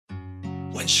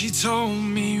when she told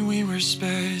me we were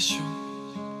special.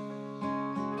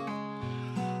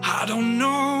 I don't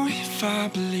know if I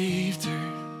believed her.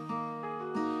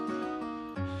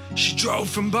 She drove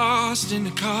from Boston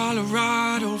to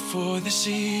Colorado for the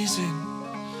season,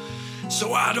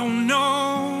 so I don't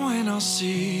know when I'll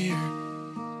see her.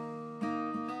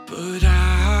 But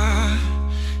I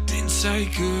didn't say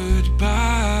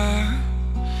goodbye,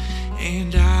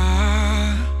 and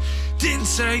I didn't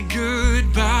say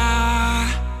goodbye.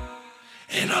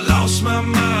 And I lost my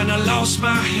mind, I lost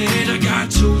my head, I got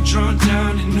too drunk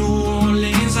down in New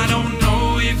Orleans. I don't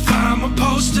know if I'm a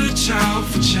poster child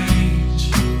for change.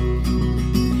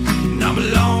 And I'm a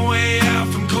long way out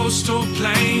from coastal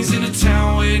plains, in a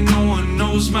town where no one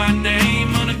knows my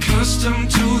name, unaccustomed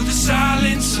to the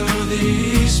silence of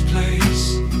this place.